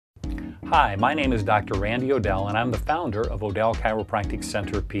Hi, my name is Dr. Randy O'Dell and I'm the founder of O'Dell Chiropractic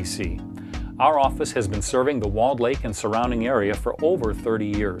Center, PC. Our office has been serving the Walled Lake and surrounding area for over 30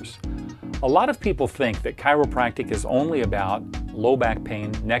 years. A lot of people think that chiropractic is only about low back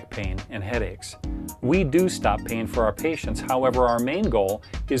pain, neck pain, and headaches. We do stop pain for our patients, however, our main goal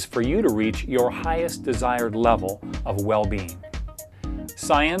is for you to reach your highest desired level of well-being.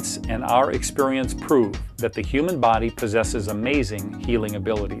 Science and our experience prove that the human body possesses amazing healing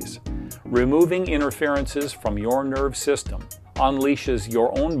abilities. Removing interferences from your nerve system unleashes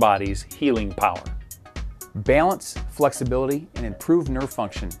your own body's healing power. Balance, flexibility, and improved nerve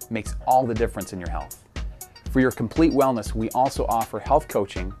function makes all the difference in your health. For your complete wellness, we also offer health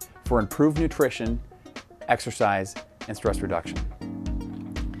coaching for improved nutrition, exercise, and stress reduction.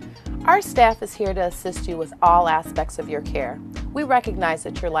 Our staff is here to assist you with all aspects of your care. We recognize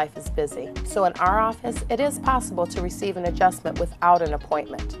that your life is busy, so in our office, it is possible to receive an adjustment without an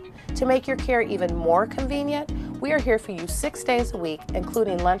appointment. To make your care even more convenient, we are here for you 6 days a week,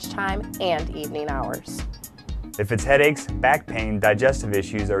 including lunchtime and evening hours. If it's headaches, back pain, digestive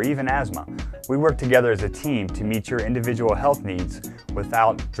issues, or even asthma, we work together as a team to meet your individual health needs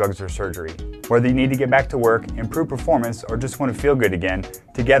without drugs or surgery. Whether you need to get back to work, improve performance, or just want to feel good again,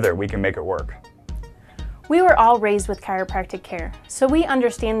 together we can make it work. We were all raised with chiropractic care, so we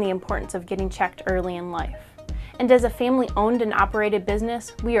understand the importance of getting checked early in life. And as a family-owned and operated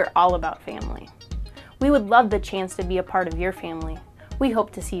business, we are all about family. We would love the chance to be a part of your family. We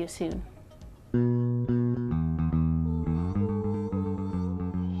hope to see you soon.